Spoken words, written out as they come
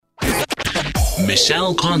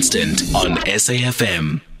Michelle Constant on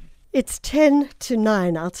SAFM. It's 10 to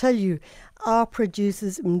 9. I'll tell you, our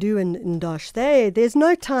producers, Mdu and Ndosh, there's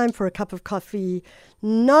no time for a cup of coffee.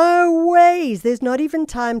 No ways. There's not even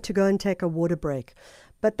time to go and take a water break.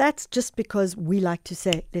 But that's just because we like to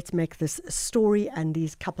say, let's make this story and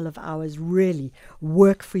these couple of hours really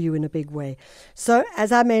work for you in a big way. So,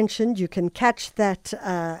 as I mentioned, you can catch that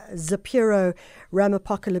Zapiro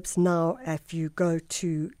Ramapocalypse now if you go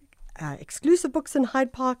to Exclusive Books in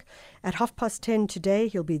Hyde Park at 10:30 today.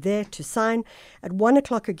 He'll be there to sign. At 1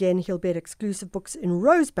 o'clock again, he'll be at Exclusive Books in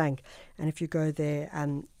Rosebank. And if you go there,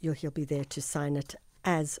 he'll be there to sign it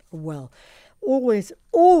as well.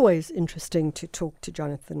 Always interesting to talk to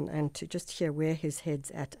Jonathan and to just hear where his head's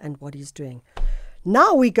at and what he's doing.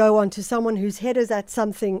 Now we go on to someone whose head is at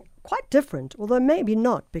something quite different, although maybe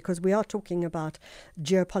not, because we are talking about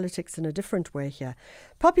geopolitics in a different way here.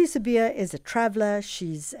 Popi Sibiya is a traveler.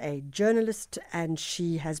 She's a journalist, and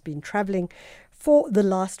she has been traveling for the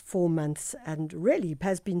last 4 months and really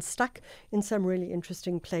has been stuck in some really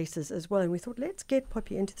interesting places as well. And we thought, let's get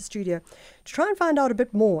Popi into the studio to try and find out a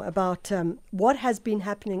bit more about what has been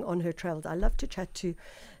happening on her travels. I love to chat to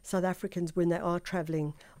South Africans when they are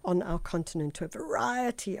traveling on our continent to a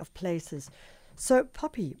variety of places. So,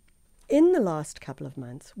 Popi, in the last couple of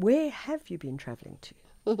months, where have you been traveling to?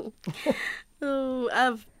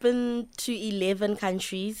 I've been to 11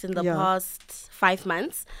 countries in the past 5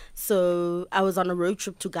 months. So I was on a road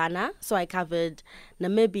trip to Ghana. So I covered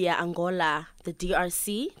Namibia, Angola, the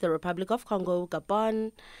DRC, the Republic of Congo,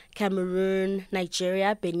 Gabon, Cameroon,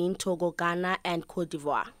 Nigeria, Benin, Togo, Ghana, and Cote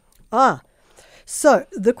d'Ivoire. So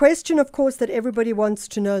the question, of course, that everybody wants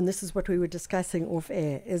to know, and this is what we were discussing off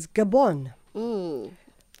air, is Gabon.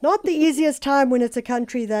 Not the easiest time when it's a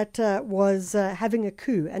country that was having a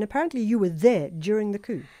coup. And apparently you were there during the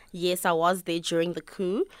coup. Yes, I was there during the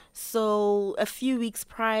coup. So a few weeks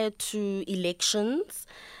prior to elections,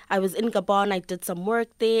 I was in Gabon. I did some work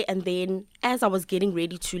there. And then as I was getting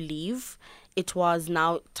ready to leave, it was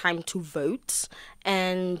now time to vote.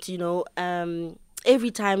 And,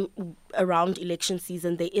 every time around election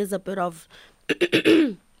season, there is a bit of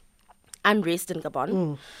unrest in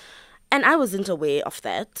Gabon. And I wasn't aware of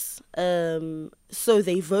that. So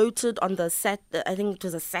they voted on I think it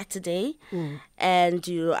was a Saturday. And,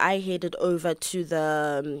 I headed over to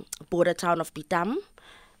the border town of Bitam,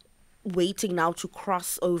 waiting now to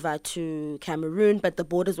cross over to Cameroon. But the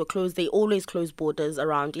borders were closed. They always close borders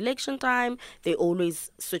around election time. They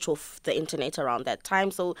always switch off the internet around that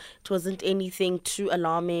time. So it wasn't anything too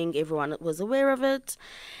alarming. Everyone was aware of it.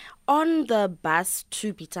 On the bus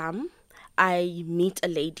to Bitam, I meet a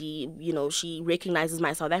lady, she recognizes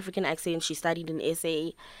my South African accent. She studied in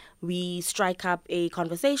SA. We strike up a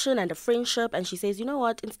conversation and a friendship. And she says, you know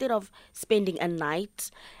what, instead of spending a night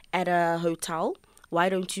at a hotel, why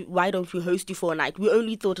don't we host you for a night? We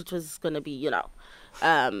only thought it was going to be,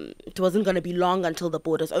 it wasn't going to be long until the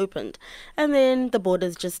borders opened. And then the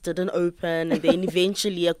borders just didn't open. And then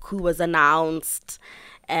eventually a coup was announced.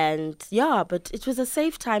 And but it was a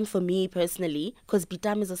safe time for me personally, because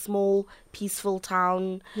Bitam is a small, peaceful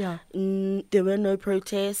town. There were no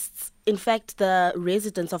protests. In fact, the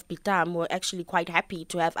residents of Bitam were actually quite happy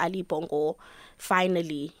to have Ali Bongo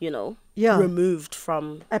finally, removed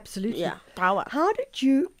from power. How did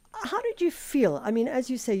you feel? I mean, as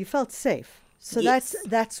you say, you felt safe. So yes.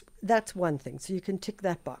 that's one thing. So you can tick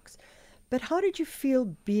that box. But how did you feel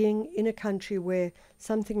being in a country where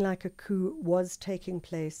something like a coup was taking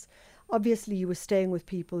place? Obviously, you were staying with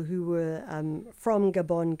people who were from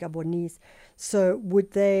Gabon, Gabonese. So were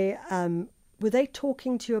they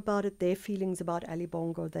talking to you about it, their feelings about Ali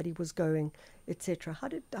Bongo, that he was going, etc.? How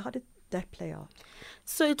did that play out?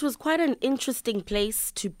 So it was quite an interesting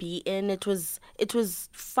place to be in. It was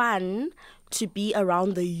fun to be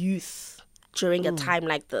around the youth during a time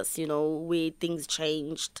like this, where things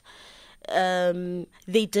changed.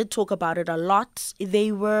 They did talk about it a lot.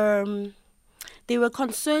 They were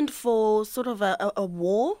concerned for sort of a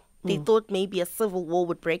war. They thought maybe a civil war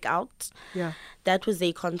would break out. That was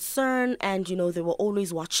their concern, and they were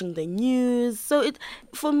always watching the news. So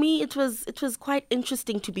for me it was quite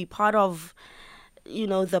interesting to be part of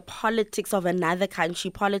the politics of another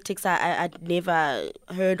country, politics I'd never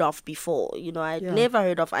heard of before. I'd never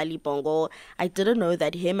heard of Ali Bongo. I didn't know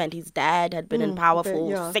that him and his dad had been in power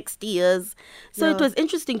for 60 years. So it was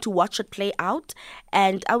interesting to watch it play out.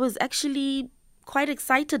 And I was actually quite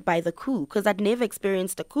excited by the coup, because I'd never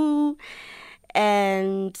experienced a coup.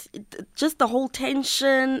 And just the whole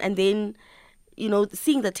tension, and then,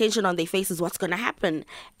 seeing the tension on their faces, what's going to happen.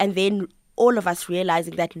 And then all of us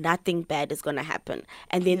realizing that nothing bad is going to happen.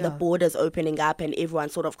 And then the borders opening up and everyone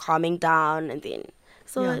sort of calming down. And then,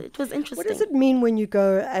 so it was interesting. What does it mean when you go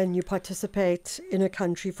and you participate in a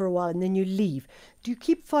country for a while and then you leave? Do you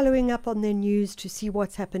keep following up on their news to see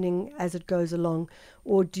what's happening as it goes along?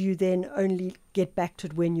 Or do you then only get back to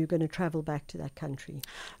it when you're going to travel back to that country?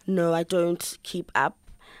 No, I don't keep up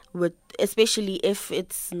with, especially if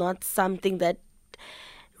it's not something that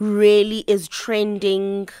really is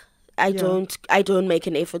trending. I don't make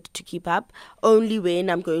an effort to keep up, only when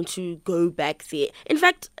I'm going to go back there. In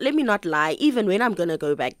fact, let me not lie, even when I'm going to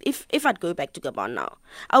go back, if I'd go back to Gabon now,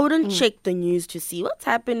 I wouldn't check the news to see what's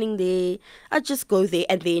happening there. I'd just go there,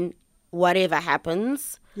 and then whatever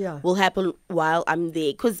happens will happen while I'm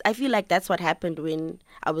there. Because I feel like that's what happened when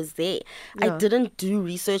I was there. I didn't do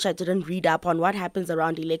research. I didn't read up on what happens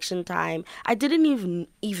around election time. I didn't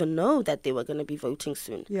even know that they were going to be voting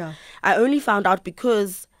soon. Yeah. I only found out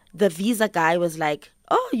because the visa guy was like,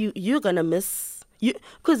 oh, you're going to miss...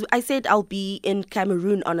 Because I said I'll be in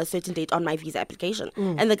Cameroon on a certain date on my visa application.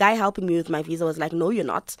 And the guy helping me with my visa was like, no, you're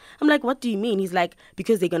not. I'm like, what do you mean? He's like,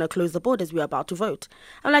 because they're going to close the borders. We're about to vote.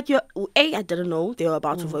 I'm like, A, I didn't know they were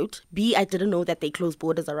about to vote. B, I didn't know that they closed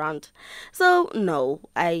borders around. So, no,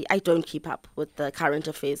 I don't keep up with the current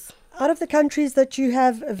affairs. Out of the countries that you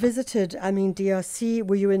have visited, I mean, DRC,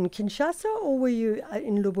 were you in Kinshasa or were you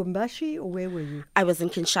in Lubumbashi or where were you? I was in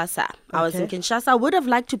Kinshasa. I was in Kinshasa. I would have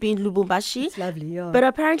liked to be in Lubumbashi. It's lovely, yeah. But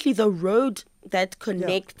apparently the road that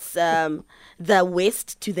connects the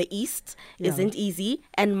west to the east isn't easy.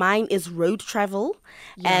 And mine is road travel.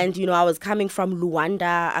 And, I was coming from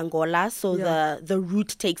Luanda, Angola. So the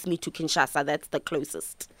route takes me to Kinshasa. That's the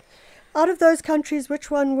closest. Out of those countries,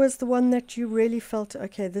 which one was the one that you really felt,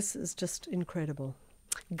 okay, this is just incredible?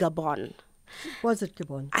 Gabon. Was it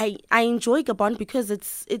Gabon? I enjoy Gabon because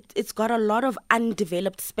it's got a lot of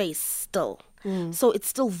undeveloped space still. So it's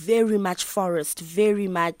still very much forest, very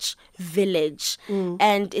much village.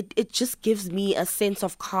 And it just gives me a sense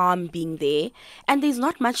of calm being there. And there's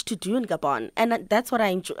not much to do in Gabon. And that's what I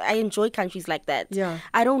enjoy. I enjoy countries like that. Yeah.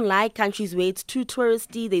 I don't like countries where it's too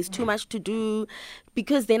touristy, there's too much to do,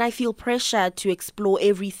 because then I feel pressure to explore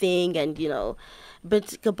everything and,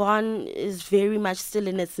 But Gabon is very much still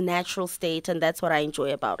in its natural state, and that's what I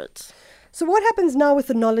enjoy about it. So what happens now with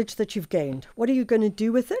the knowledge that you've gained? What are you going to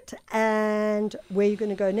do with it, and where are you going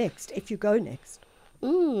to go next, if you go next?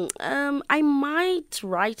 I might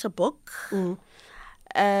write a book. What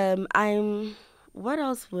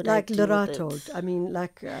else would I do Lerato. with it? I mean,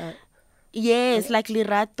 Yes, like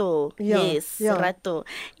Lerato. Yeah, Yes, yeah. Lerato.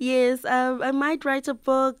 Yes, I might write a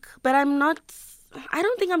book, but I don't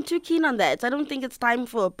think I'm too keen on that. I don't think it's time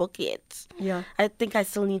for a book yet. Yeah. I think I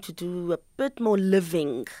still need to do a bit more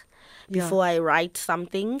living before I write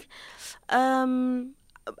something.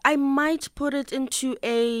 I might put it into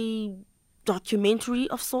a documentary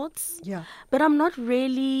of sorts. Yeah. But I'm not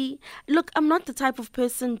really... Look, I'm not the type of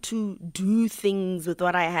person to do things with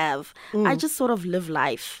what I have. I just sort of live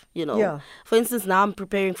life, Yeah. For instance, now I'm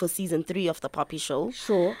preparing for season 3 of the Popi show.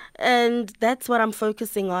 Sure. And that's what I'm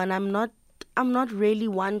focusing on. I'm not really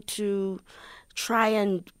one to try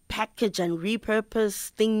and package and repurpose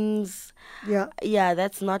things. Yeah,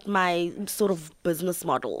 that's not my sort of business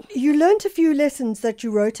model. You learnt a few lessons that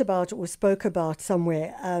you wrote about or spoke about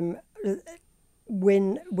somewhere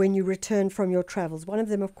when you returned from your travels. One of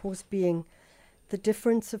them, of course, being the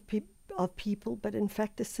difference of people, but in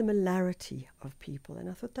fact the similarity of people. And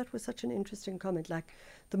I thought that was such an interesting comment. Like,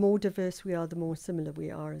 the more diverse we are, the more similar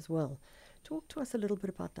we are as well. Talk to us a little bit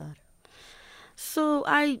about that. So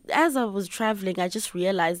as I was traveling, I just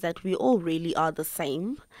realized that we all really are the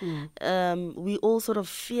same. We all sort of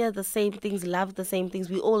fear the same things, love the same things.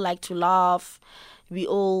 We all like to laugh. We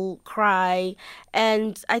all cry.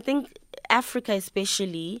 And I think Africa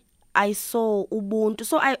especially, I saw Ubuntu.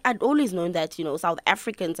 So I'd always known that, South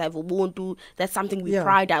Africans have Ubuntu. That's something we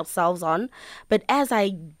pride ourselves on. But as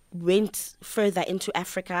I went further into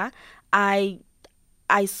Africa, I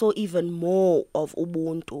saw even more of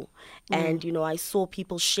Ubuntu. And, I saw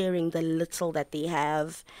people sharing the little that they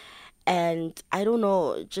have. And I don't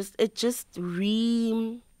know, it just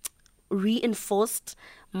reinforced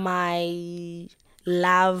my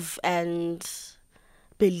love and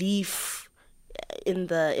belief in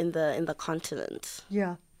the continent.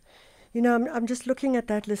 Yeah. I'm just looking at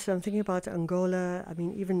that list. I'm thinking about Angola. I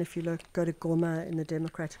mean, even if you go to Goma in the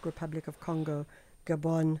Democratic Republic of Congo,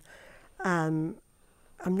 Gabon, I'm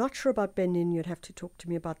not sure about Benin. You'd have to talk to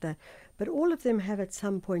me about that. But all of them have at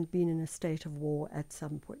some point been in a state of war at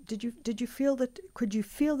some point. Did you feel that? Could you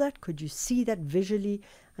feel that? Could you see that visually?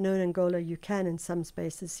 I know in Angola you can in some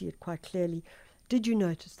spaces see it quite clearly. Did you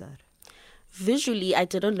notice that? visually, I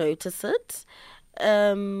didn't notice it.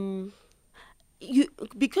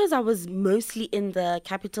 Because I was mostly in the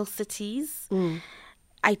capital cities,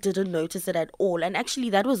 I didn't notice it at all. And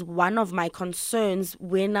actually, that was one of my concerns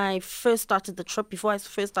when I first started the trip. Before I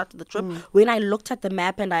first started the trip, when I looked at the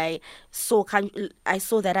map and I saw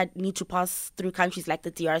that I need to pass through countries like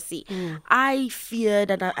the DRC. I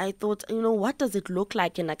feared and I thought, what does it look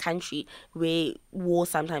like in a country where war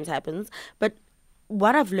sometimes happens? But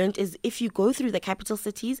what I've learned is if you go through the capital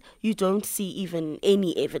cities, you don't see even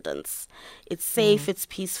any evidence. It's safe, it's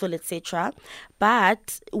peaceful, etc.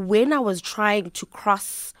 But when I was trying to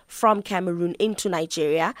cross from Cameroon into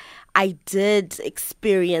Nigeria, I did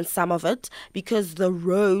experience some of it because the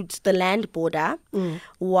road, the land border,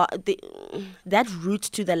 that route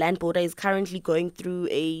to the land border is currently going through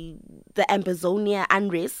the Ambazonia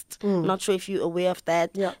unrest. Not sure if you're aware of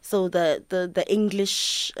that. Yeah. So the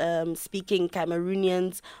English speaking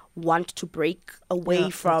Cameroonians want to break away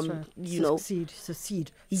from,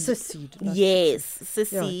 secede. Yes,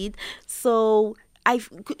 secede. So I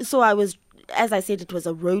was, as I said, it was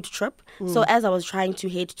a road trip. So as I was trying to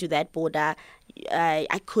head to that border,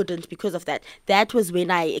 I couldn't because of that. That was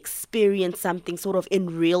when I experienced something sort of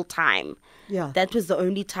in real time. Yeah. That was the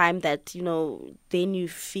only time that, then you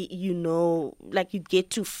feel, like you get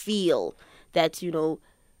to feel that,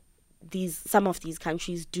 some of these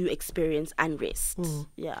countries do experience unrest.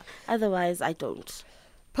 Yeah. Otherwise, I don't.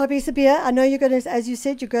 Popi, Sibiya, I know you're going to, as you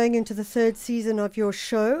said, you're going into the third season of your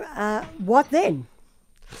show. What then?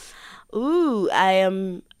 Ooh, I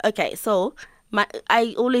am okay. So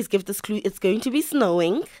I always give this clue. It's going to be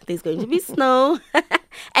snowing. There's going to be snow,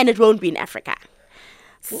 and it won't be in Africa.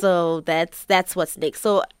 So that's what's next.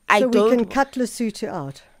 So we can cut Lesotho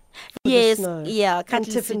out. Yes, cut and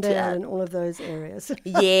Tiffindale and all of those areas.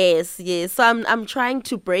 yes. So I'm trying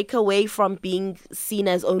to break away from being seen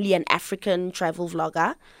as only an African travel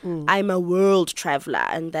vlogger. I'm a world traveler,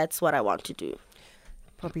 and that's what I want to do.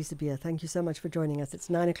 Popi, Sibiya, thank you so much for joining us. It's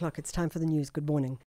 9:00. It's time for the news. Good morning.